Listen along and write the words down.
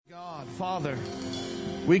Father,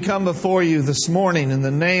 we come before you this morning in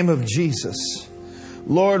the name of Jesus.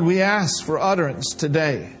 Lord, we ask for utterance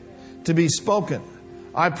today to be spoken.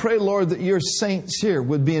 I pray, Lord, that your saints here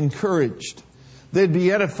would be encouraged, they'd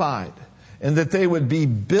be edified, and that they would be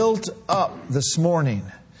built up this morning.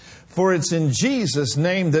 For it's in Jesus'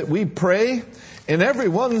 name that we pray. And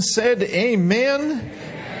everyone said amen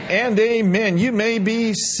and amen. You may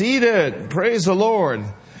be seated. Praise the Lord.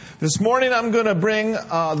 This morning I'm going to bring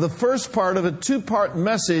the first part of a two-part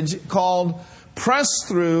message called Press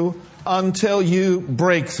Through Until You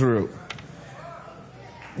Break Through.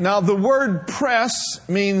 Now the word press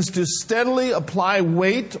means to steadily apply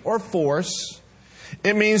weight or force.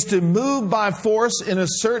 It means to move by force in a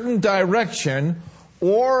certain direction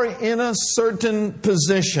or in a certain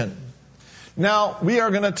position. Now, we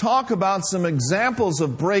are going to talk about some examples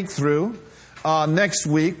of breakthrough next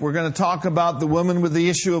week. We're going to talk about the woman with the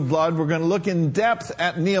issue of blood. We're going to look in depth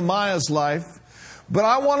at Nehemiah's life. But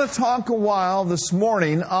I want to talk a while this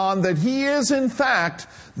morning on that He is, in fact,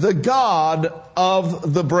 the God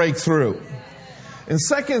of the breakthrough. In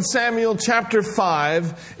 2 Samuel chapter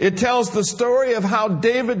 5, it tells the story of how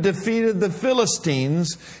David defeated the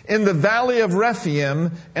Philistines in the valley of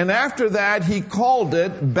Rephaim, and after that he called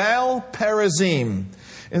it Baal Perazim.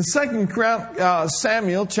 In 2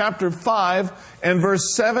 Samuel chapter 5 and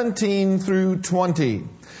verse 17 through 20.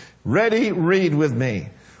 Ready? Read with me.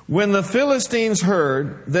 When the Philistines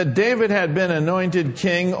heard that David had been anointed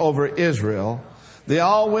king over Israel, they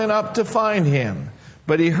all went up to find him.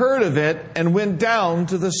 But he heard of it and went down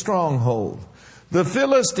to the stronghold. The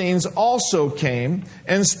Philistines also came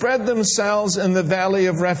and spread themselves in the valley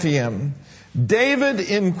of Rephaim. David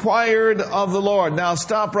inquired of the Lord. Now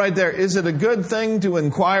stop right there. Is it a good thing to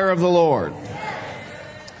inquire of the Lord?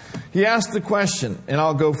 He asked the question, and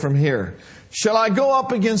I'll go from here. Shall I go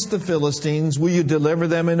up against the Philistines? Will you deliver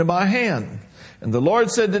them into my hand? And the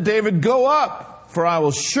Lord said to David, Go up, for I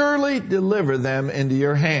will surely deliver them into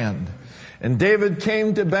your hand. And David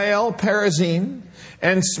came to Baal Perazim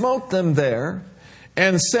and smote them there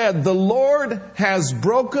and said, The Lord has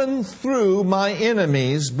broken through my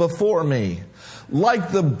enemies before me, like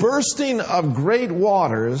the bursting of great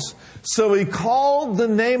waters. So he called the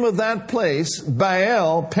name of that place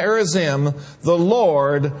Baal Perazim, the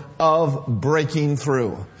Lord of breaking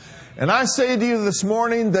through. And I say to you this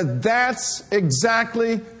morning that that's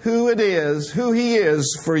exactly who it is, who He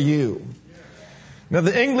is for you. Now,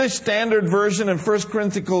 the English Standard Version of 1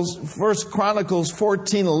 Chronicles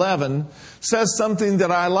 14:11 says something that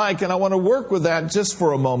I like, and I want to work with that just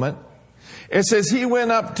for a moment. It says, He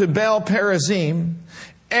went up to Baal Perazim,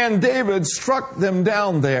 and David struck them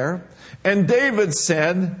down there. And David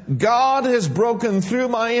said, God has broken through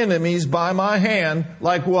my enemies by my hand,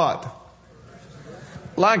 like what?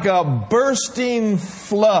 Like a bursting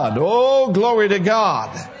flood. Oh, glory to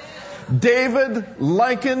God. David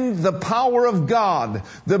likened the power of God,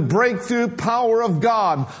 the breakthrough power of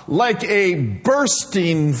God, like a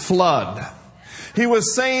bursting flood. He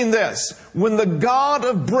was saying this, when the God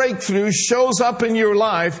of breakthrough shows up in your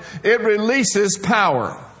life, it releases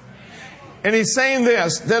power. And he's saying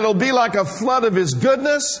this, that it'll be like a flood of His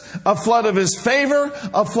goodness, a flood of His favor,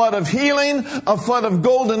 a flood of healing, a flood of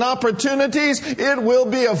golden opportunities. It will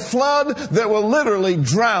be a flood that will literally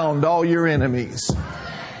drown all your enemies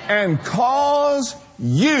and cause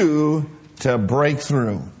you to break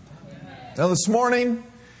through. Now this morning,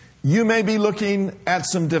 you may be looking at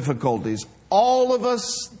some difficulties. All of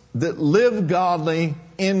us that live godly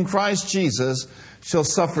in Christ Jesus shall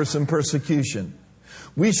suffer some persecution.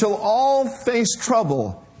 We shall all face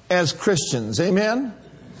trouble as Christians. Amen?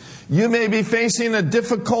 You may be facing a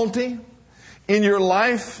difficulty in your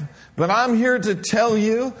life, but I'm here to tell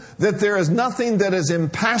you that there is nothing that is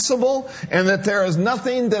impassable and that there is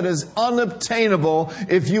nothing that is unobtainable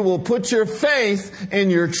if you will put your faith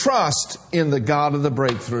and your trust in the God of the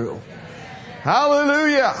breakthrough.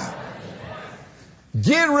 Hallelujah!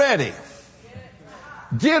 Get ready.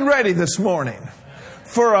 Get ready this morning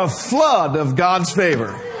for a flood of God's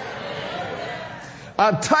favor.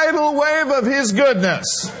 A tidal wave of His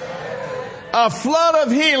goodness. A flood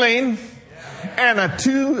of healing. And a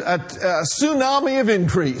tsunami of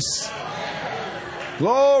increase.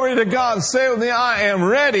 Glory to God. Say with me, I am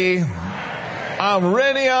ready. I'm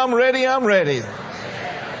ready, I'm ready, I'm ready.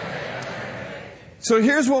 So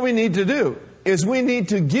here's what we need to do, is we need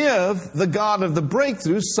to give the God of the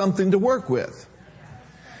breakthrough something to work with.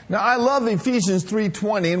 Now, I love Ephesians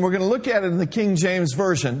 3:20, and we're going to look at it in the King James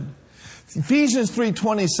Version. Ephesians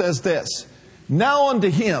 3:20 says this, Now unto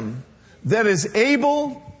Him that is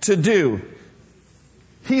able to do.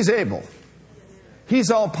 He's able.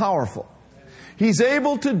 He's all powerful. He's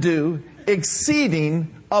able to do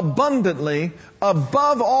exceeding abundantly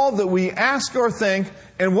above all that we ask or think.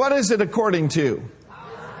 And what is it according to?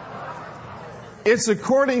 It's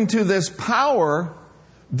according to this power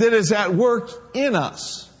that is at work in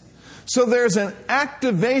us. So there's an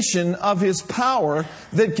activation of His power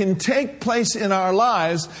that can take place in our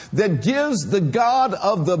lives that gives the God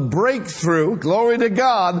of the breakthrough, glory to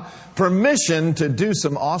God, permission to do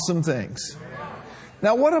some awesome things.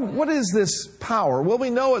 Now, what is this power? Well, we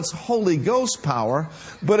know it's Holy Ghost power,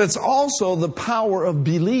 but it's also the power of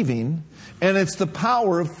believing, and it's the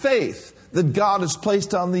power of faith that God has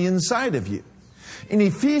placed on the inside of you. In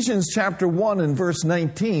Ephesians chapter 1 and verse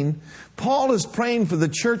 19, Paul is praying for the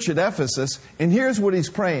church at Ephesus, and here's what he's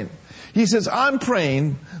praying. He says, I'm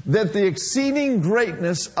praying that the exceeding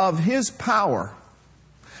greatness of His power,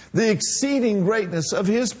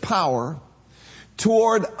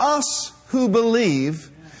 toward us who believe,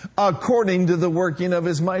 according to the working of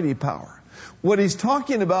His mighty power. What he's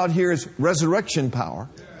talking about here is resurrection power.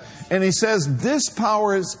 And he says this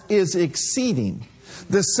power is exceeding.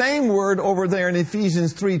 The same word over there in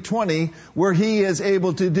Ephesians 3:20, where He is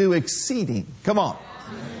able to do exceeding. Come on.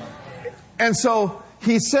 And so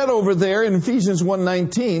he said over there in Ephesians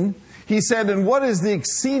 1:19, he said, and what is the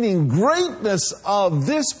exceeding greatness of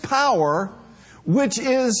this power, which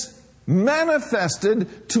is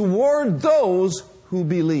manifested toward those who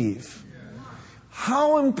believe?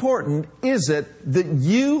 How important is it that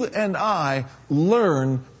you and I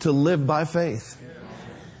learn to live by faith?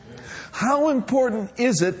 How important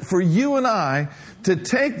is it for you and I to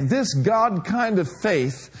take this God kind of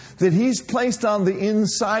faith that He's placed on the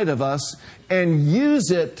inside of us and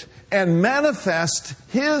use it and manifest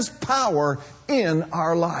His power in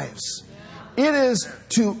our lives? It is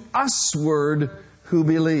to usward who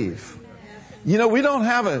believe. You know, we don't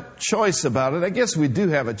have a choice about it. I guess we do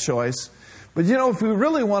have a choice. But you know, if we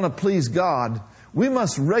really want to please God, we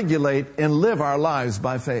must regulate and live our lives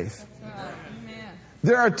by faith.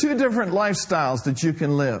 There are two different lifestyles that you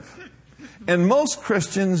can live. And most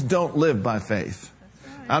Christians don't live by faith.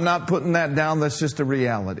 I'm not putting that down. That's just a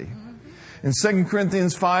reality. In 2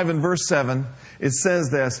 Corinthians 5 and verse 7, it says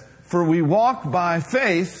this, for we walk by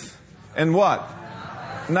faith and what?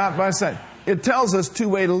 Not by sight. It tells us two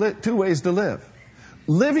ways to live.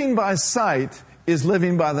 Living by sight is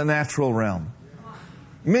living by the natural realm.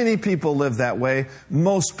 Many people live that way.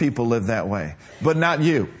 Most people live that way. But not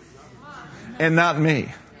you. And not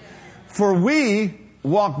me. For we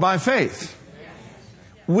walk by faith.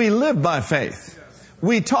 We live by faith.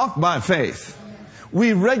 We talk by faith.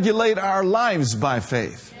 We regulate our lives by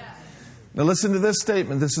faith. Now listen to this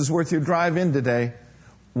statement. This is worth your drive in today.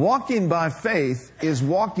 Walking by faith is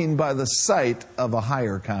walking by the sight of a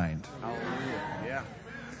higher kind.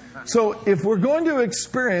 So if we're going to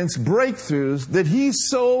experience breakthroughs that He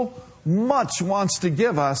so much wants to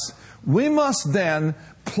give us, we must then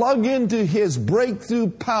plug into His breakthrough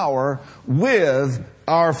power with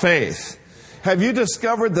our faith. Have you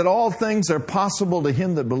discovered that all things are possible to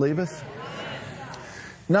him that believeth?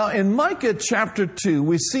 Now in Micah chapter 2,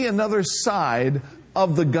 we see another side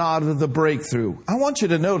of the God of the breakthrough. I want you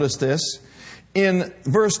to notice this in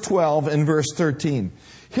verse 12 and verse 13.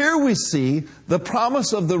 Here we see the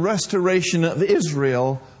promise of the restoration of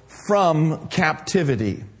Israel from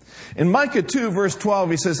captivity. In Micah 2 verse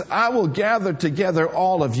 12 he says, I will gather together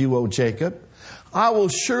all of you, O Jacob. I will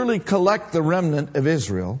surely collect the remnant of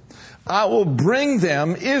Israel. I will bring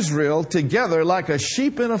them, Israel, together like a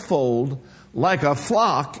sheep in a fold, like a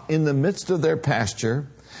flock in the midst of their pasture.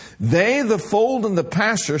 They, the fold and the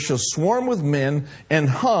pasture, shall swarm with men and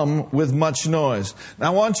hum with much noise. Now I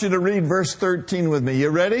want you to read verse 13 with me. You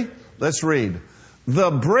ready? Let's read.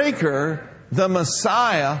 The breaker, the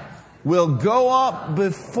Messiah, will go up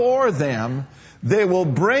before them. They will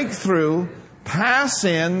break through, pass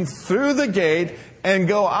in through the gate, and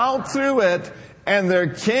go out through it, and their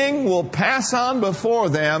king will pass on before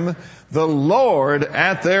them, the Lord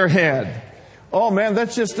at their head. Oh man,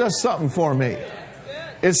 that just does something for me.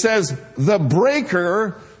 It says, the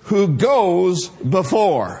breaker who goes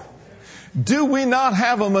before. Do we not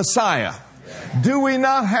have a Messiah? Do we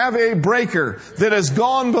not have a breaker that has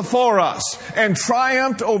gone before us and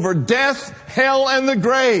triumphed over death, hell, and the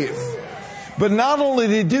grave? But not only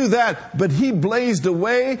did He do that, but He blazed a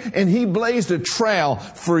way and He blazed a trail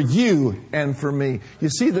for you and for me. You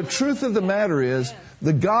see, the truth of the matter is,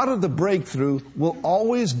 the God of the breakthrough will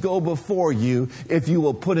always go before you if you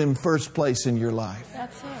will put Him first place in your life.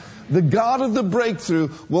 That's it. The God of the breakthrough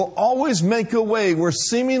will always make a way where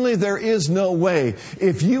seemingly there is no way.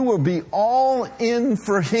 If you will be all in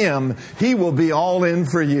for Him, He will be all in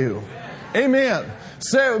for you. Amen.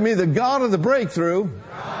 Say it with me, the God of the breakthrough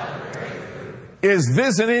is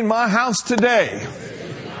visiting my house today.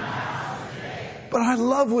 But I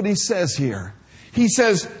love what he says here. He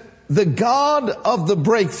says, the God of the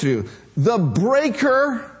breakthrough, the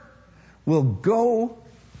breaker, will go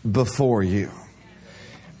before you.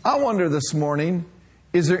 I wonder this morning,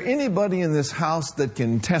 is there anybody in this house that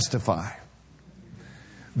can testify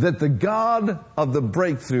that the God of the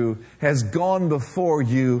breakthrough has gone before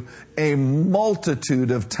you a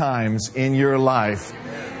multitude of times in your life?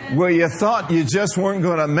 Where you thought you just weren't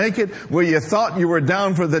going to make it, where you thought you were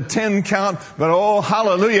down for the 10 count, but oh,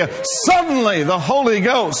 hallelujah, suddenly the Holy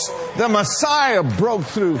Ghost, the Messiah, broke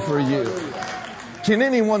through for you. Can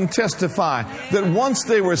anyone testify that once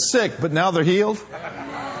they were sick, but now they're healed?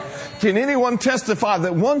 Can anyone testify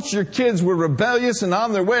that once your kids were rebellious and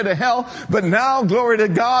on their way to hell, but now, glory to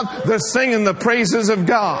God, they're singing the praises of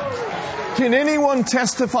God? Can anyone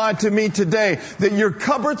testify to me today that your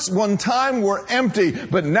cupboards one time were empty,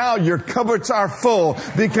 but now your cupboards are full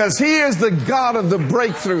because He is the God of the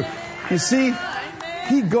breakthrough? You see,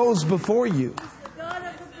 He goes before you.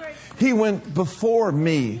 He went before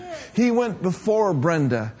me. He went before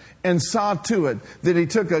Brenda and saw to it that He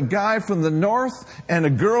took a guy from the north and a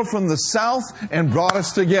girl from the south and brought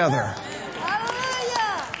us together.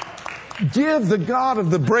 Give the God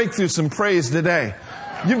of the breakthrough some praise today.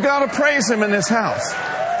 You've got to praise Him in this house.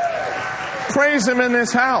 Praise Him in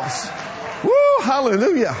this house. Woo,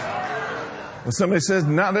 hallelujah. Well, somebody says,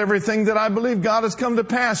 not everything that I believe God has come to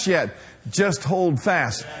pass yet. Just hold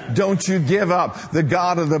fast. Don't you give up. The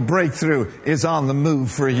God of the breakthrough is on the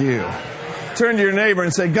move for you. Turn to your neighbor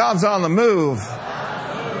and say, God's on the move.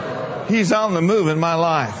 He's on the move in my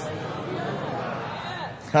life.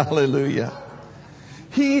 Hallelujah.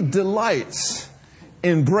 He delights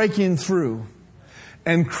in breaking through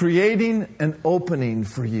and creating an opening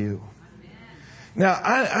for you. Now,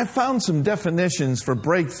 I found some definitions for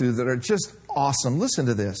breakthrough that are just awesome. Listen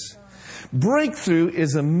to this. Breakthrough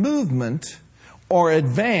is a movement or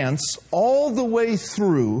advance all the way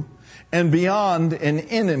through and beyond an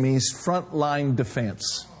enemy's frontline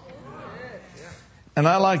defense. And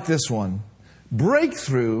I like this one.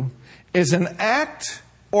 Breakthrough is an act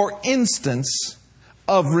or instance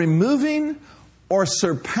of removing or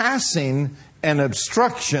surpassing an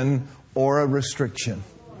obstruction or a restriction.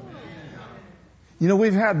 You know,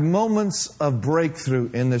 we've had moments of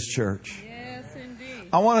breakthrough in this church. Yes, indeed.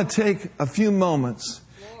 I want to take a few moments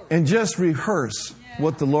and just rehearse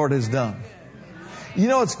what the Lord has done. You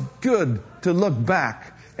know, it's good to look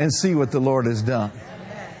back and see what the Lord has done.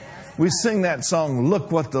 We sing that song,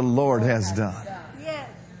 Look What the Lord Has Done.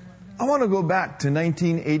 I want to go back to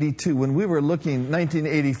 1982 when we were looking,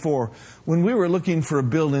 1984, when we were looking for a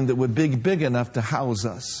building that would be big enough to house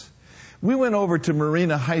us. We went over to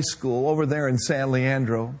Marina High School over there in San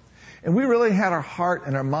Leandro, and we really had our heart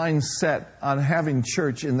and our mind set on having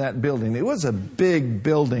church in that building. It was a big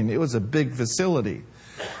building. It was a big facility.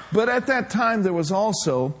 But at that time, there was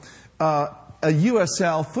also a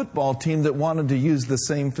USL football team that wanted to use the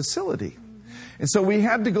same facility. And so we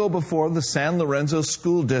had to go before the San Lorenzo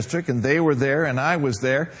School District, and they were there, and I was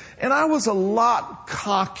there. And I was a lot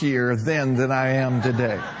cockier then than I am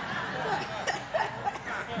today.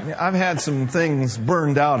 I've had some things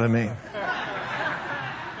burned out of me.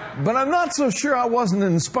 But I'm not so sure I wasn't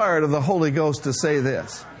inspired of the Holy Ghost to say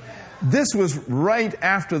this. This was right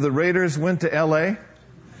after the Raiders went to L.A.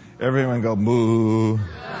 Everyone go, boo.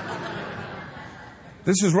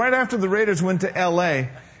 This was right after the Raiders went to L.A.,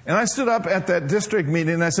 and I stood up at that district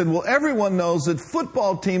meeting and I said, well, everyone knows that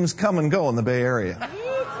football teams come and go in the Bay Area.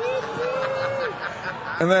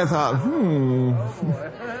 And I thought,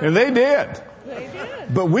 And they did.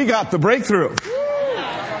 But we got the breakthrough.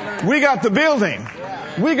 We got the building.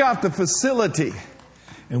 We got the facility.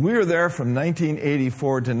 And we were there from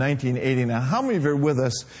 1984 to 1980. Now, how many of you are with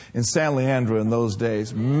us in San Leandro in those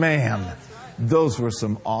days? Man, those were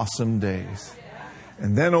some awesome days.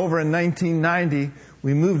 And then over in 1990,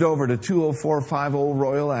 we moved over to 20450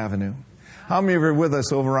 Royal Avenue. How many of you are with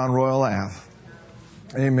us over on Royal Ave?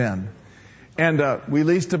 Amen. And we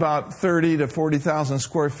leased about 30 to 40,000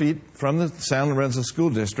 square feet from the San Lorenzo School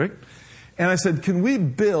District. And I said, can we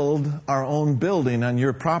build our own building on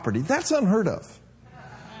your property? That's unheard of.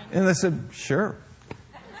 And they said, sure.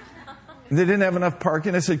 And they didn't have enough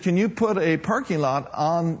parking. I said, can you put a parking lot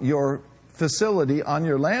on your facility, on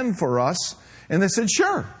your land for us? And they said,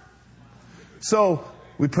 sure. So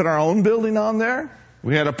we put our own building on there.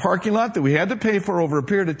 We had a parking lot that we had to pay for over a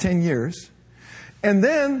period of 10 years. And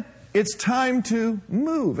then it's time to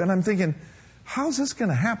move. And I'm thinking, how's this going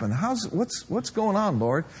to happen? What's going on,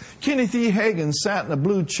 Lord? Kenneth E. Hagin sat in a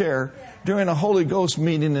blue chair during a Holy Ghost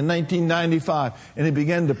meeting in 1995, and he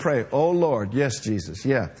began to pray, oh, Lord, yes, Jesus,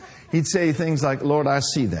 yeah. He'd say things like, Lord, I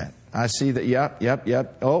see that. I see that,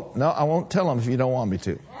 yep. Oh, no, I won't tell him if you don't want me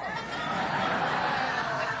to.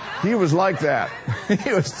 He was like that.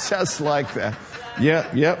 He was just like that.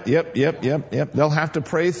 Yep. They'll have to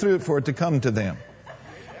pray through it for it to come to them.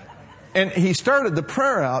 And he started the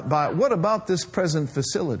prayer out by, what about this present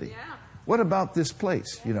facility? What about this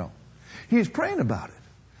place, He's praying about it.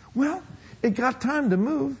 Well, it got time to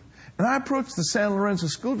move. And I approached the San Lorenzo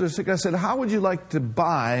School District. I said, how would you like to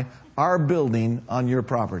buy our building on your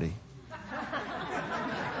property?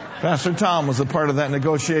 Pastor Tom was a part of that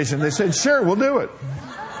negotiation. They said, sure, we'll do it.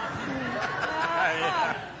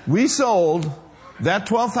 We sold that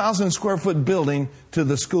 12,000 square foot building to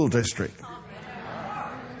the school district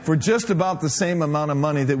for just about the same amount of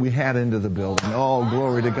money that we had into the building. Oh,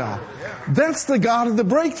 glory to God. That's the God of the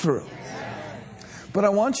breakthrough. But I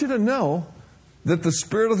want you to know that the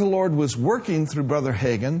Spirit of the Lord was working through Brother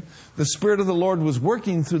Hagin. The Spirit of the Lord was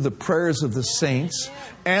working through the prayers of the saints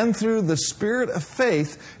and through the spirit of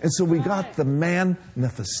faith. And so we got the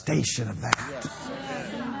manifestation of that.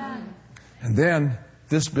 And then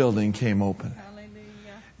this building came open.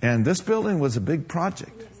 And this building was a big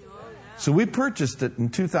project. So we purchased it in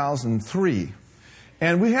 2003.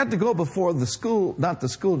 And we had to go before the school, not the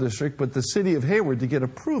school district, but the city of Hayward to get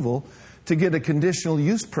approval to get a conditional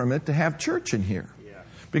use permit to have church in here.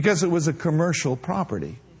 Because it was a commercial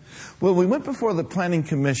property. Well, we went before the Planning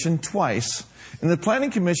Commission twice, and the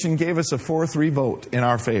Planning Commission gave us a 4-3 vote in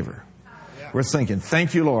our favor. We're thinking,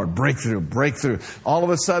 thank you, Lord, breakthrough. All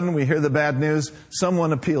of a sudden, we hear the bad news.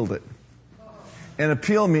 Someone appealed it. And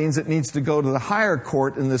appeal means it needs to go to the higher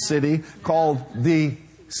court in the city called the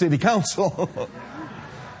City Council.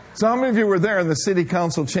 So how many of you were there in the City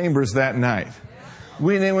Council chambers that night?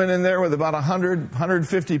 We went in there with about 100,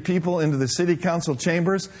 150 people into the City Council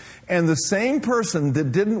chambers. And the same person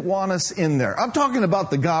that didn't want us in there, I'm talking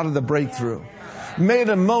about the God of the breakthrough, made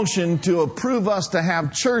a motion to approve us to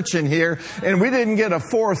have church in here. And we didn't get a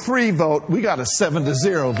 4-3 vote. We got a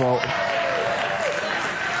 7-0 vote.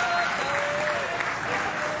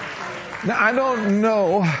 Now, I don't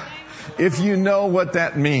know if you know what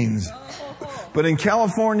that means. But in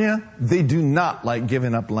California, they do not like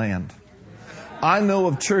giving up land. I know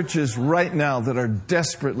of churches right now that are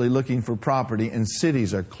desperately looking for property, and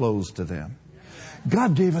cities are closed to them.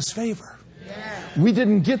 God gave us favor. We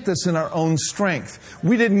didn't get this in our own strength.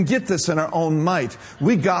 We didn't get this in our own might.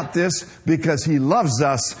 We got this because He loves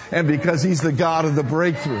us and because He's the God of the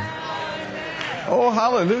breakthrough. Oh,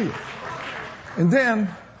 hallelujah. And then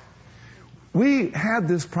we had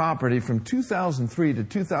this property from 2003 to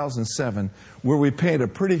 2007 where we paid a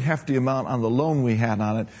pretty hefty amount on the loan we had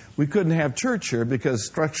on it. We couldn't have church here because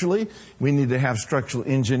structurally we needed to have structural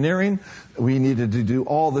engineering. We needed to do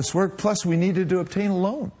all this work. Plus we needed to obtain a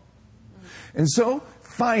loan. And so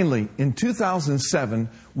finally in 2007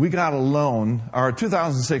 we got a loan, or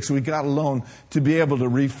 2006 we got a loan to be able to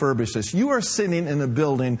refurbish this. You are sitting in a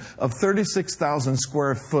building of 36,000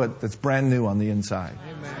 square foot that's brand new on the inside.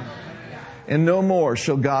 Amen. And no more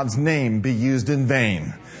shall God's name be used in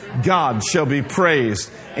vain. God shall be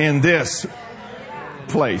praised in this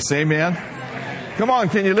place. Amen. Come on,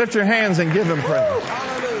 can you lift your hands and give Him praise?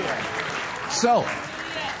 So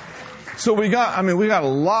we got a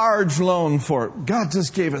large loan for it. God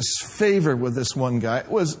just gave us favor with this one guy. It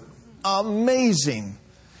was amazing.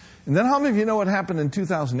 And then how many of you know what happened in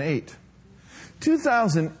 2008?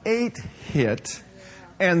 2008 hit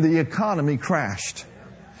and the economy crashed.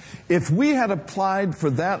 If we had applied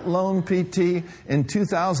for that loan, PT, in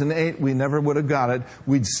 2008, we never would have got it.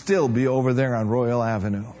 We'd still be over there on Royal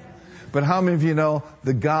Avenue. But how many of you know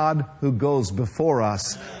the God who goes before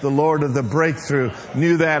us, the Lord of the breakthrough,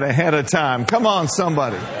 knew that ahead of time? Come on,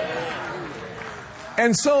 somebody.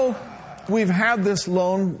 And so we've had this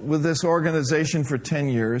loan with this organization for 10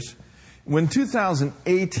 years. When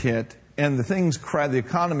 2008 hit and the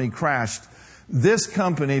economy crashed, this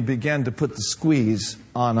company began to put the squeeze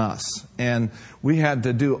on us. And we had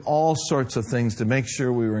to do all sorts of things to make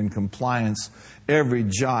sure we were in compliance, every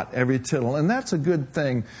jot, every tittle. And that's a good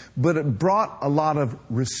thing, but it brought a lot of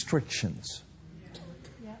restrictions.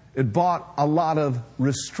 It brought a lot of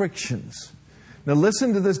restrictions. Now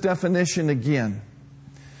listen to this definition again.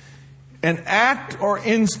 An act or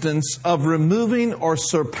instance of removing or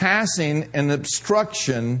surpassing an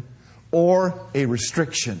obstruction or a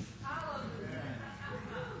restriction.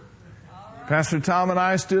 Pastor Tom and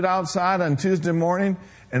I stood outside on Tuesday morning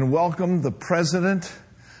and welcomed the president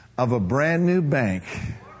of a brand new bank.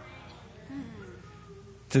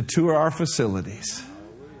 to tour our facilities.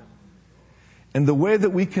 And the way that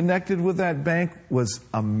we connected with that bank was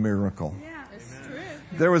a miracle.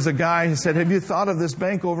 There was a guy who said, have you thought of this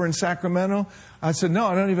bank over in Sacramento? I said, no,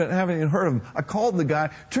 I haven't even heard of him. I called the guy.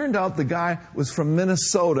 Turned out the guy was from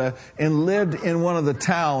Minnesota and lived in one of the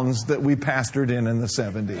towns that we pastored in the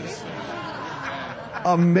 70s.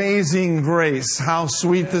 Amazing grace. How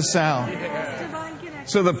sweet the sound.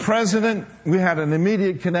 So the president, we had an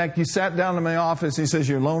immediate connect. He sat down in my office. He says,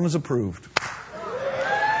 your loan is approved.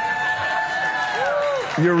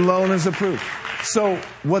 Your loan is approved. So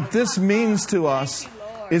what this means to us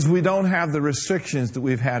is we don't have the restrictions that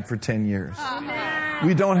we've had for 10 years.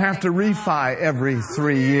 We don't have to refi every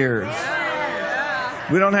 3 years.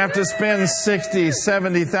 We don't have to spend $60,000,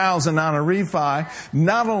 $70,000 on a refi.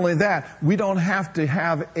 Not only that, we don't have to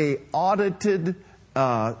have a audited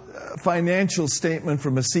financial statement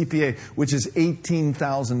from a CPA, which is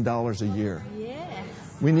 $18,000 a year.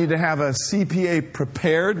 We need to have a CPA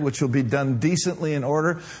prepared, which will be done decently in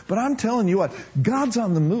order. But I'm telling you what, God's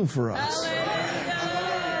on the move for us.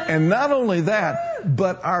 And not only that,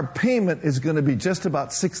 but our payment is going to be just about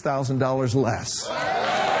 $6,000 less.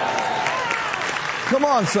 Come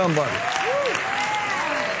on, somebody.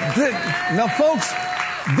 Now, folks,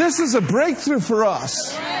 this is a breakthrough for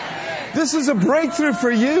us. This is a breakthrough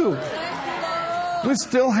for you. We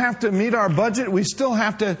still have to meet our budget. We still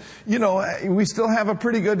have to, we still have a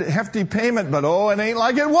pretty good hefty payment, but it ain't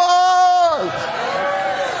like it was.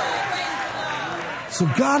 So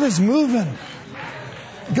God is moving.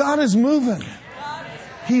 God is moving.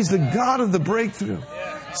 He's the God of the breakthrough.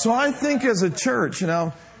 So I think as a church,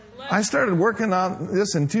 I started working on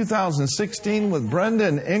this in 2016 with Brenda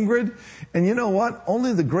and Ingrid. And you know what?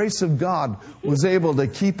 Only the grace of God was able to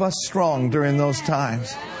keep us strong during those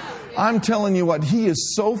times. I'm telling you what, He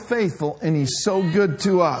is so faithful and He's so good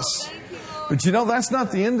to us. But that's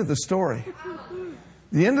not the end of the story.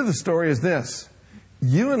 The end of the story is this.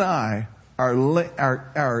 You and I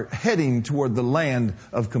are heading toward the land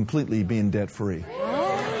of completely being debt free.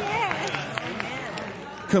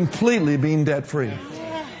 Completely being debt free.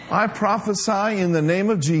 I prophesy in the name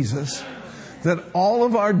of Jesus that all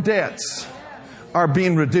of our debts are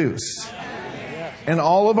being reduced. And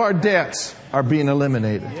all of our debts are being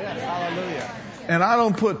eliminated. And I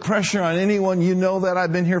don't put pressure on anyone. You know that.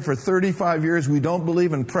 I've been here for 35 years. We don't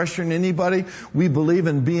believe in pressuring anybody. We believe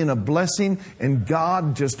in being a blessing, and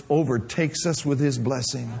God just overtakes us with His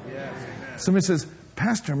blessing. Somebody says,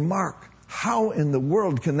 Pastor Mark, how in the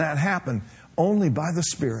world can that happen? Only by the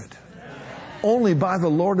Spirit. Only by the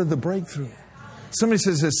Lord of the breakthrough. Somebody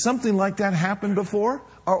says, has something like that happened before?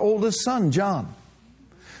 Our oldest son, John,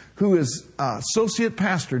 who is associate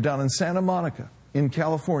pastor down in Santa Monica in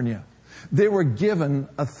California. They were given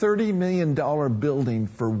a $30 million building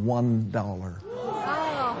for $1. $1.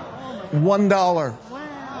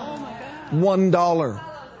 $1.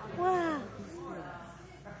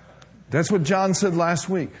 That's what John said last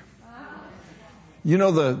week. You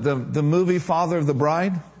know the movie Father of the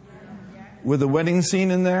Bride? With the wedding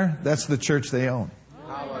scene in there? That's the church they own.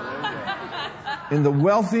 In the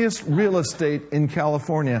wealthiest real estate in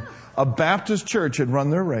California, a Baptist church had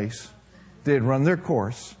run their race. They had run their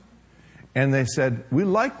course. And they said, we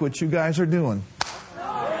like what you guys are doing.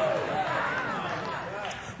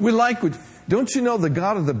 We like what... Don't you know the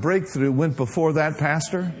God of the breakthrough went before that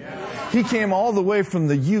pastor? He came all the way from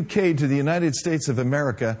the UK to the United States of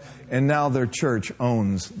America, and now their church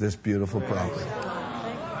owns this beautiful property.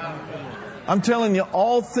 I'm telling you,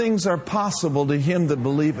 all things are possible to him that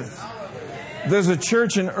believeth. There's a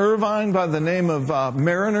church in Irvine by the name of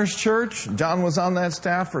Mariners Church. John was on that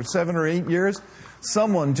staff for 7 or 8 years.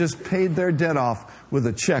 Someone just paid their debt off with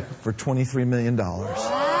a check for $23 million.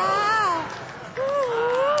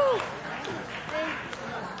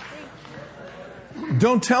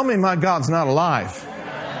 Don't tell me my God's not alive.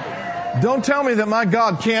 Don't tell me that my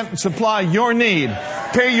God can't supply your need.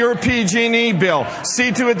 Pay your PG&E bill.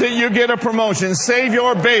 See to it that you get a promotion. Save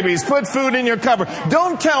your babies. Put food in your cupboard.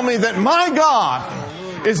 Don't tell me that my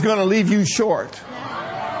God is going to leave you short.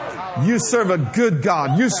 You serve a good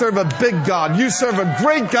God. You serve a big God. You serve a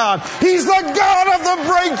great God. He's the God of the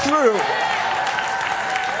breakthrough.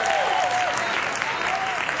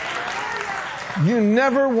 You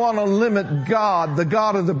never want to limit God, the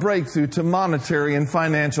God of the breakthrough, to monetary and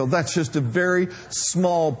financial. That's just a very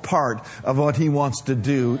small part of what He wants to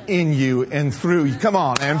do in you and through you. Come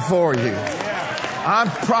on, and for you. I'm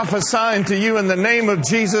prophesying to you in the name of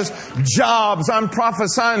Jesus, jobs. I'm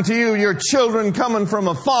prophesying to you, your children coming from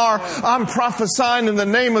afar. I'm prophesying in the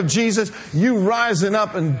name of Jesus, you rising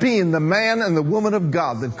up and being the man and the woman of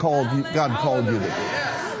God that God called you to be.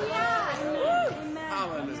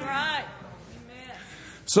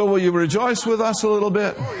 So will you rejoice with us a little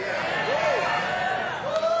bit?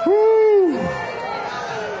 Woo.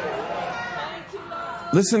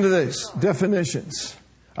 Listen to this. Definitions.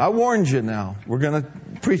 I warned you now. We're going to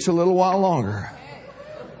preach a little while longer.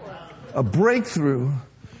 A breakthrough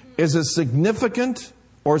is a significant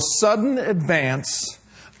or sudden advance,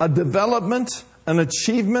 a development, an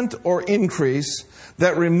achievement or increase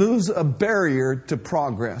that removes a barrier to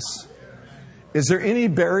progress. Is there any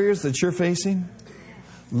barriers that you're facing?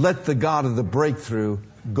 Let the God of the breakthrough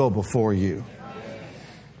go before you.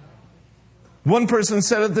 One person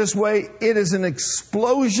said it this way: it is an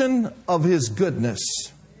explosion of His goodness.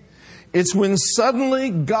 It's when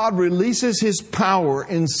suddenly God releases His power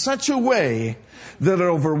in such a way that it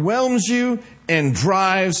overwhelms you and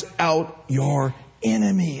drives out your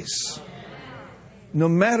enemies. No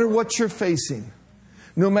matter what you're facing,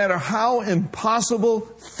 no matter how impossible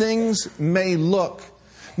things may look,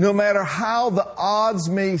 no matter how the odds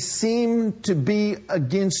may seem to be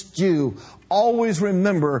against you, always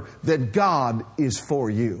remember that God is for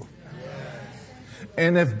you.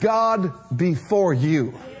 And if God be for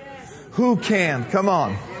you, who can? Come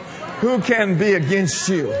on. Who can be against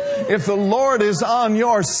you? If the Lord is on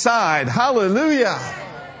your side, hallelujah,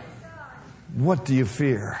 what do you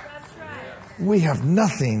fear? We have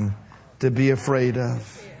nothing to be afraid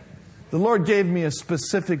of. The Lord gave me a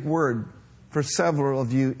specific word for several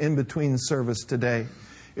of you in between service today.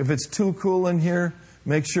 If it's too cool in here,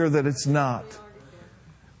 make sure that it's not.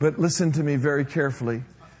 But listen to me very carefully.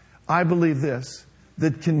 I believe this,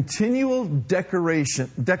 that continual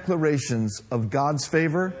declarations of God's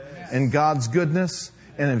favor and God's goodness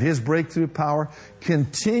and of His breakthrough power,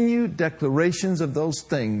 continued declarations of those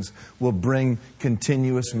things will bring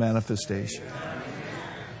continuous manifestation.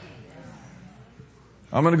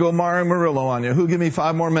 I'm going to go Mario Murillo on you. Who give me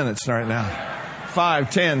 5 more minutes right now?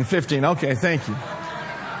 5, 10, 15. Okay, thank you.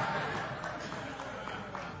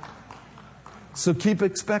 So keep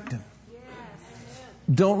expecting.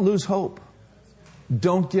 Don't lose hope.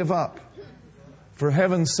 Don't give up. For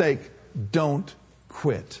heaven's sake, don't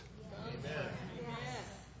quit.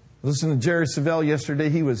 Listen to Jerry Savelle yesterday.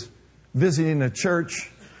 He was visiting a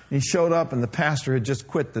church. He showed up and the pastor had just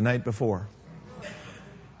quit the night before.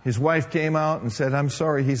 His wife came out and said, "I'm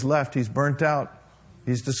sorry, he's left. He's burnt out.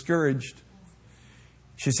 He's discouraged."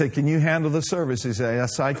 She said, "Can you handle the service?" He said,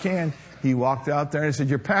 "Yes, I can." He walked out there and he said,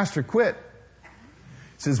 "Your pastor quit."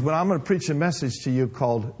 He says, "Well, I'm going to preach a message to you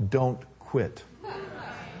called Don't Quit."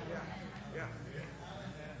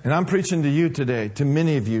 And I'm preaching to you today, to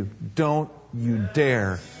many of you, don't you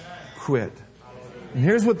dare quit. And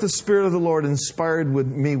here's what the Spirit of the Lord inspired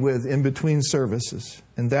me with in between services.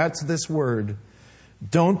 And that's this word: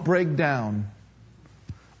 don't break down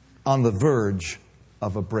on the verge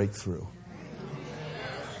of a breakthrough.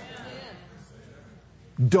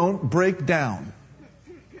 Don't break down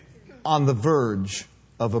on the verge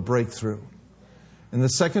of a breakthrough. And the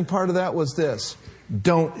second part of that was this: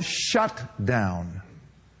 don't shut down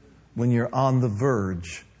when you're on the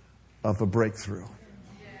verge of a breakthrough.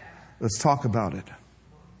 Let's talk about it.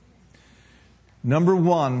 Number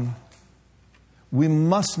one, we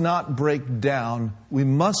must not break down. We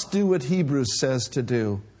must do what Hebrews says to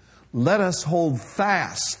do. Let us hold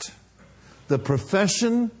fast the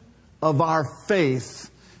profession of our faith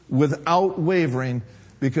without wavering,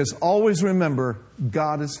 because always remember,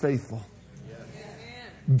 God is faithful.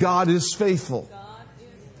 God is faithful.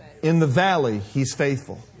 In the valley, He's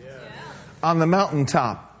faithful. On the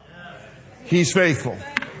mountaintop, He's faithful.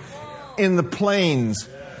 In the plains,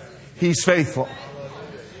 He's faithful.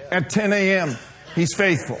 At 10 a.m., He's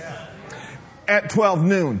faithful. At 12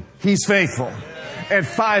 noon, He's faithful. At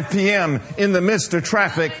 5 p.m., in the midst of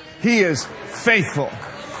traffic, He is faithful.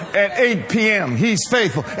 At 8 p.m., He's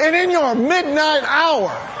faithful. And in your midnight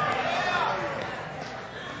hour,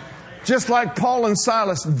 just like Paul and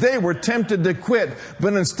Silas, they were tempted to quit.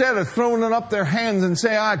 But instead of throwing up their hands and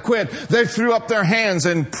say, "I quit," they threw up their hands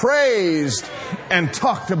and praised and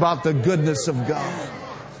talked about the goodness of God.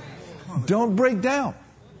 Don't break down.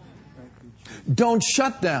 Don't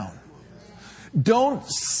shut down. Don't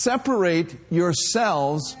separate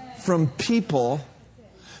yourselves from people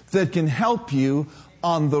that can help you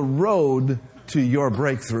on the road to your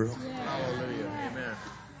breakthrough.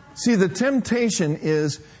 See, the temptation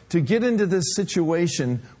is to get into this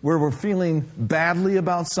situation where we're feeling badly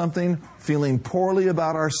about something, feeling poorly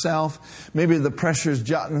about ourselves. Maybe the pressure's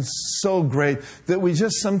gotten so great that we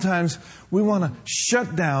just sometimes, we want to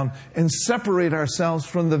shut down and separate ourselves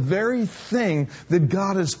from the very thing that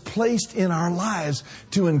God has placed in our lives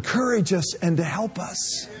to encourage us and to help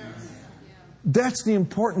us. That's the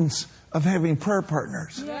importance of having prayer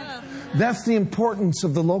partners. That's the importance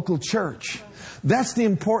of the local church. That's the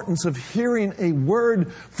importance of hearing a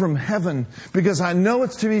word from heaven, because I know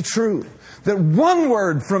it's to be true that one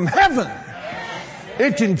word from heaven,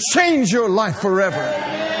 it can change your life forever.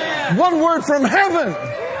 One word from heaven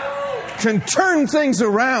can turn things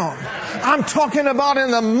around. I'm talking about in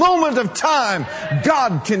the moment of time,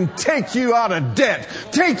 God can take you out of debt,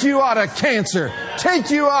 take you out of cancer, take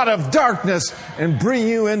you out of darkness, and bring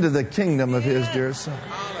you into the kingdom of His dear Son.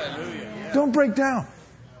 Don't break down.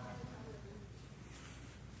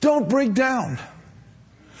 Don't break down.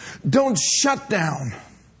 Don't shut down.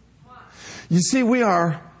 You see, we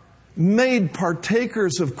are made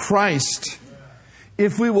partakers of Christ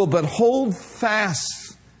if we will but hold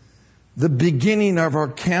fast the beginning of our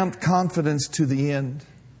confidence to the end.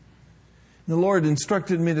 The Lord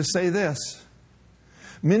instructed me to say this.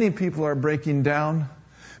 Many people are breaking down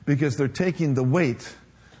because they're taking the weight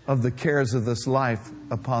of the cares of this life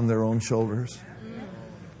upon their own shoulders.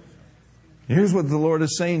 Here's what the Lord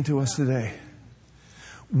is saying to us today.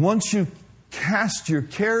 Once you cast your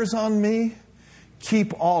cares on me,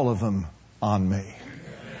 keep all of them on me.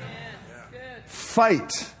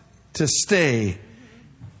 Fight to stay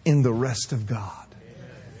in the rest of God.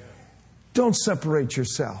 Don't separate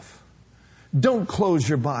yourself. Don't close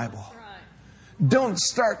your Bible. Don't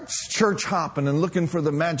start church hopping and looking for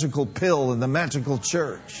the magical pill and the magical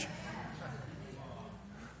church.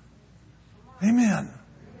 Amen.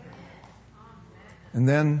 And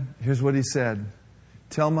then, here's what He said.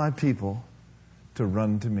 Tell my people to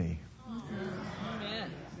run to me.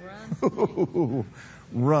 Amen.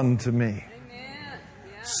 Run to me. Amen.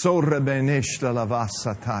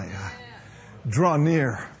 Draw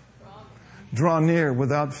near. Draw near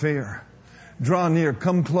without fear. Draw near.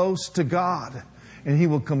 Come close to God, and He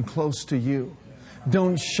will come close to you.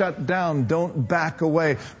 Don't shut down. Don't back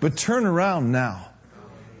away. But turn around now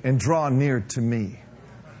and draw near to me.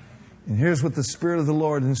 And here's what the Spirit of the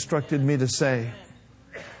Lord instructed me to say.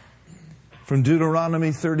 From Deuteronomy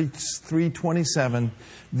 33:27,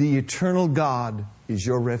 the eternal God is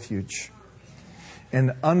your refuge,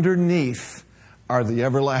 and underneath are the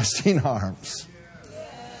everlasting arms.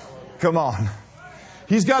 Come on.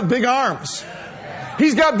 He's got big arms.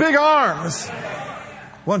 He's got big arms.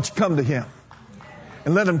 Why don't you come to Him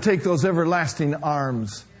and let Him take those everlasting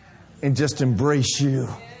arms and just embrace you.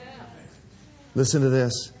 Listen to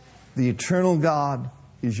this. The eternal God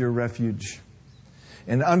is your refuge,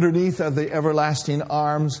 and underneath are the everlasting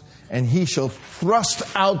arms, and He shall thrust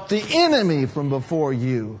out the enemy from before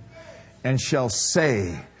you and shall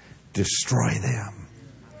say, destroy them.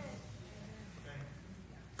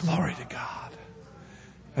 Glory to God.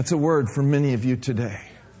 That's a word for many of you today.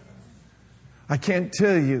 I can't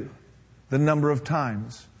tell you the number of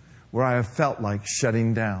times where I have felt like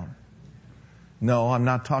shutting down. No, I'm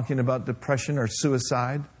not talking about depression or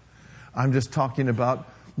suicide. I'm just talking about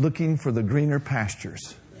looking for the greener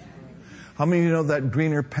pastures. How many of you know that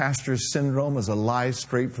greener pastures syndrome is a lie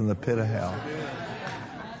straight from the pit of hell?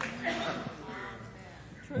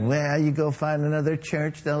 Well, you go find another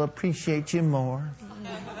church, they'll appreciate you more.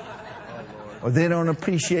 Or they don't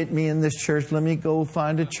appreciate me in this church, let me go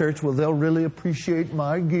find a church where they'll really appreciate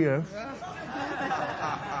my gift.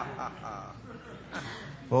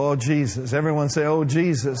 Oh, Jesus. Everyone say, oh,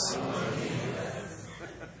 Jesus.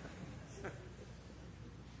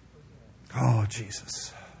 Oh,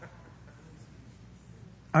 Jesus.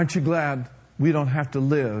 Aren't you glad we don't have to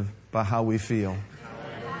live by how we feel?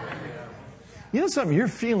 You know something? Your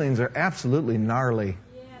feelings are absolutely gnarly.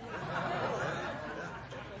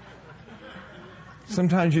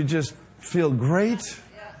 Sometimes you just feel great.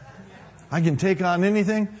 I can take on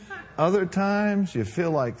anything. Other times you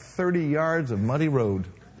feel like 30 yards of muddy road.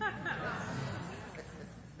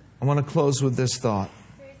 I want to close with this thought.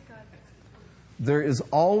 There is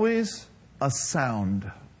always a sound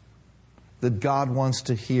that God wants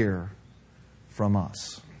to hear from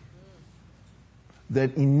us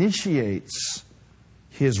that initiates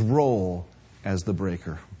His role as the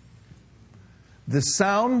breaker. The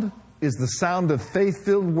sound is the sound of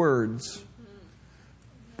faith-filled words,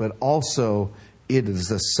 but also it is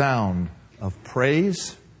the sound of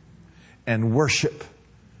praise and worship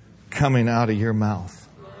coming out of your mouth.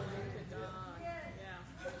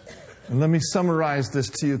 And let me summarize this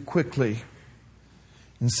to you quickly.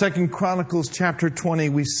 In 2 Chronicles chapter 20,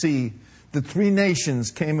 we see the three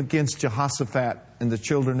nations came against Jehoshaphat and the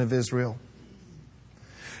children of Israel.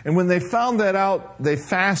 And when they found that out, they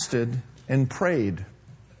fasted and prayed.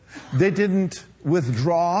 They didn't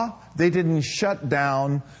withdraw. They didn't shut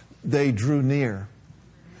down. They drew near.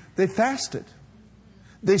 They fasted.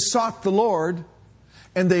 They sought the Lord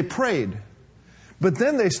and they prayed. But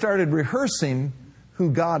then they started rehearsing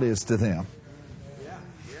who God is to them.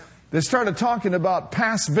 They started talking about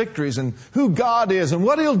past victories and who God is and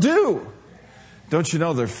what He'll do. Don't you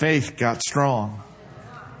know their faith got strong?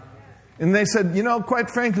 And they said, quite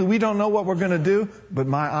frankly, we don't know what we're going to do, but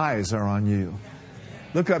my eyes are on you.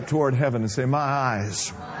 Look up toward heaven and say, my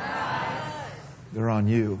eyes, they're on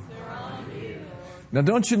you. Now,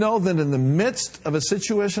 don't you know that in the midst of a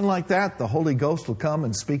situation like that, the Holy Ghost will come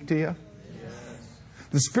and speak to you?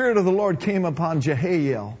 The Spirit of the Lord came upon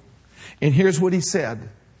Jehaziel. And here's what He said.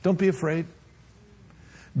 Don't be afraid.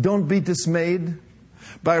 Don't be dismayed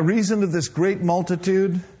by reason of this great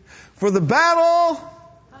multitude. For the battle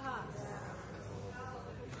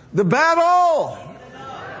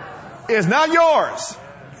is not yours.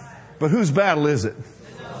 But whose battle is it?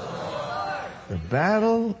 The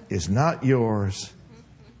battle is not yours,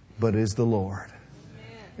 but is the Lord.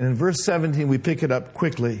 And in verse 17, we pick it up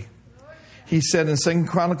quickly. He said in 2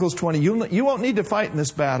 Chronicles 20, you won't need to fight in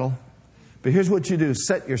this battle. But here's what you do.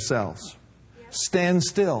 Set yourselves. Stand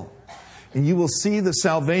still. And you will see the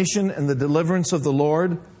salvation and the deliverance of the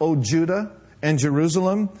Lord, O Judah and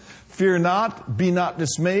Jerusalem. Fear not, be not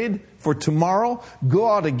dismayed, for tomorrow go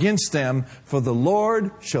out against them, for the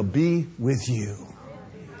Lord shall be with you.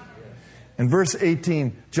 In verse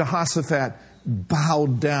 18, Jehoshaphat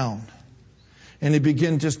bowed down. And he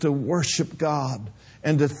began just to worship God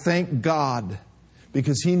and to thank God,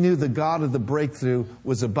 because he knew the God of the breakthrough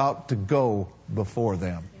was about to go before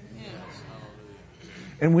them.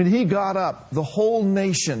 And when he got up, the whole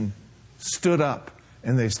nation stood up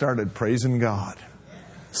and they started praising God.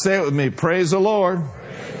 Say it with me. Praise the Lord.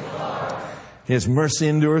 Praise the Lord. His mercy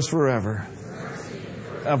endures forever.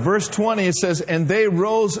 Verse 20, it says, and they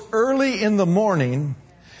rose early in the morning,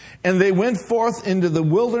 and they went forth into the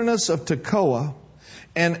wilderness of Tekoa.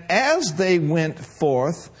 And as they went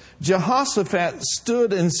forth, Jehoshaphat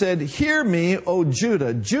stood and said, hear me, O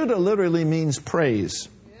Judah. Judah literally means praise.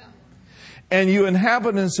 And you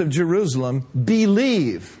inhabitants of Jerusalem,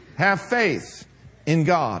 believe, have faith in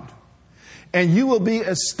God. And you will be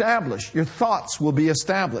established. Your thoughts will be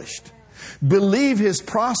established. Believe His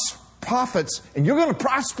prophets, and you're going to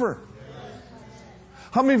prosper.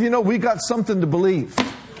 How many of you know we got something to believe?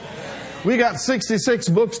 We got 66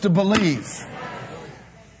 books to believe.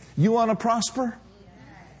 You want to prosper?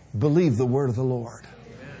 Believe the word of the Lord.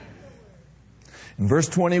 In verse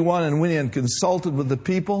 21, and when he had consulted with the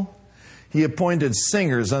people, he appointed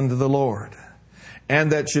singers unto the Lord,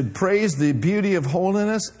 and that should praise the beauty of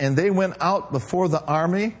holiness. And they went out before the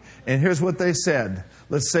army. And here's what they said.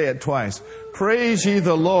 Let's say it twice. Praise ye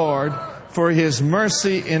the Lord, for His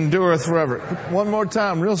mercy endureth forever. One more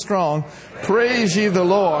time, real strong. Praise ye the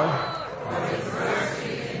Lord. For His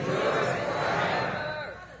mercy endureth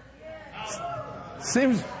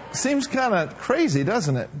forever. Seems kind of crazy,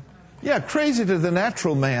 doesn't it? Yeah, crazy to the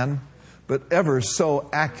natural man, but ever so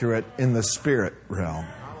accurate in the spirit realm.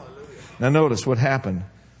 Now notice what happened.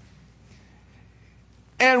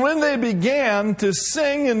 And when they began to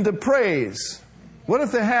sing and to praise, what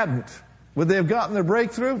if they hadn't? Would they have gotten their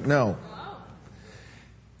breakthrough? No.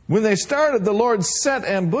 When they started, the Lord set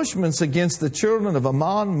ambushments against the children of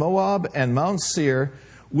Ammon, Moab, and Mount Seir,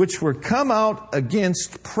 which were come out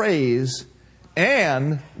against praise,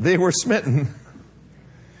 and they were smitten.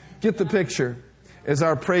 Get the picture as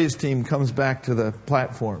our praise team comes back to the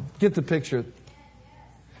platform. Get the picture.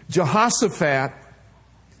 Jehoshaphat,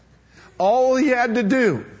 all he had to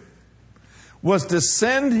do was to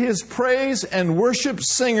send his praise and worship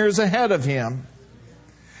singers ahead of him.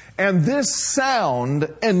 And this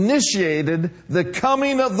sound initiated the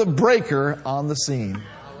coming of the breaker on the scene.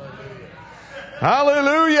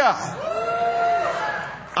 Hallelujah!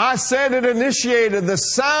 I said it initiated the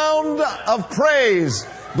sound of praise.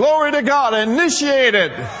 Glory to God.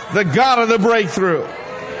 Initiated the God of the breakthrough.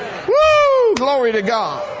 Woo! Glory to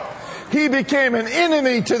God. He became an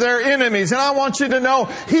enemy to their enemies. And I want you to know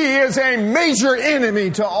He is a major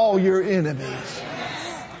enemy to all your enemies.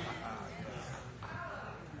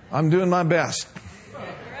 I'm doing my best.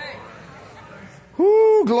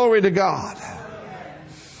 Woo, glory to God.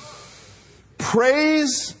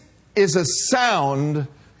 Praise is a sound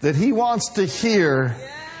that He wants to hear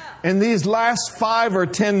in these last 5 or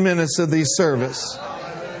 10 minutes of the service.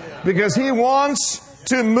 Because He wants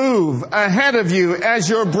to move ahead of you as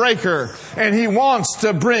your breaker. And He wants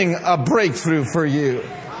to bring a breakthrough for you.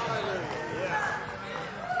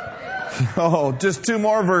 Oh, just 2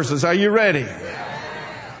 more verses. Are you ready?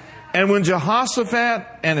 And when Jehoshaphat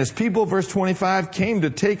and his people, verse 25, came to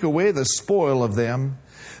take away the spoil of them,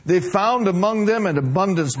 They found among them in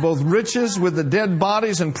abundance both riches with the dead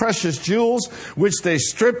bodies and precious jewels, which they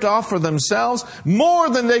stripped off for themselves, more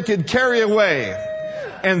than they could carry away.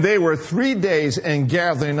 And they were 3 days in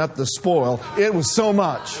gathering up the spoil. It was so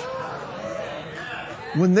much.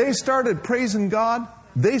 When they started praising God,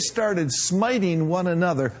 they started smiting one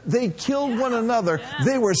another. They killed one another.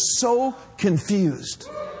 They were so confused.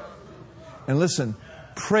 And listen,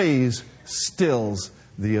 praise stills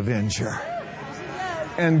the avenger.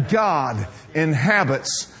 And God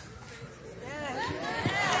inhabits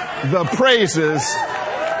the praises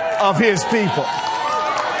of His people.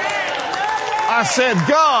 I said,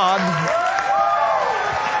 God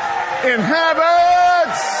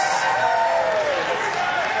inhabits.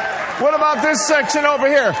 What about this section over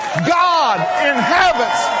here? God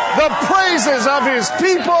inhabits the praises of His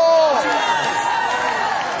people.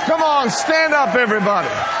 Come on, stand up, everybody.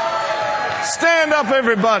 Stand up,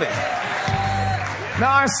 everybody.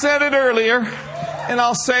 Now, I said it earlier, and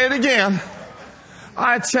I'll say it again.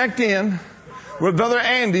 I checked in with Brother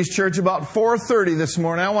Andy's church about 4:30 this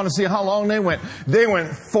morning. I want to see how long they went. They went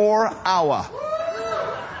 4 hours.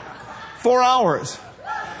 4 hours.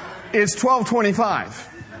 It's 12:25.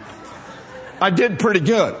 I did pretty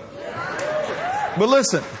good. But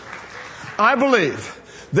listen, I believe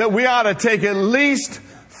that we ought to take at least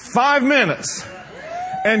 5 minutes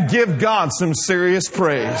and give God some serious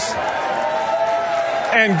praise.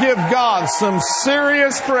 And give God some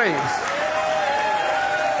serious praise.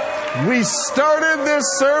 We started this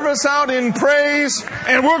service out in praise,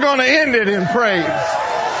 and we're going to end it in praise.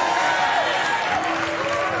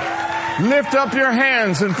 Lift up your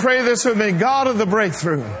hands and pray this with me. God of the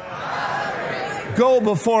breakthrough, go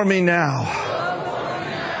before me now.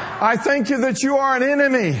 I thank you that you are an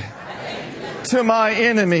enemy to my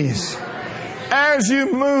enemies. As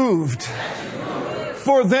you moved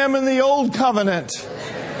for them in the old covenant,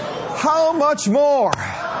 how much more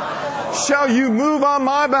shall you move on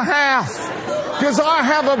my behalf? Because I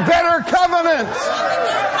have a better covenant.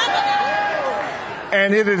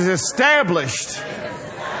 And it is established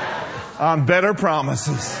on better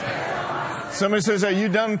promises. Somebody says, are you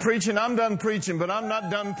done preaching? I'm done preaching, but I'm not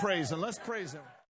done praising. Let's praise Him.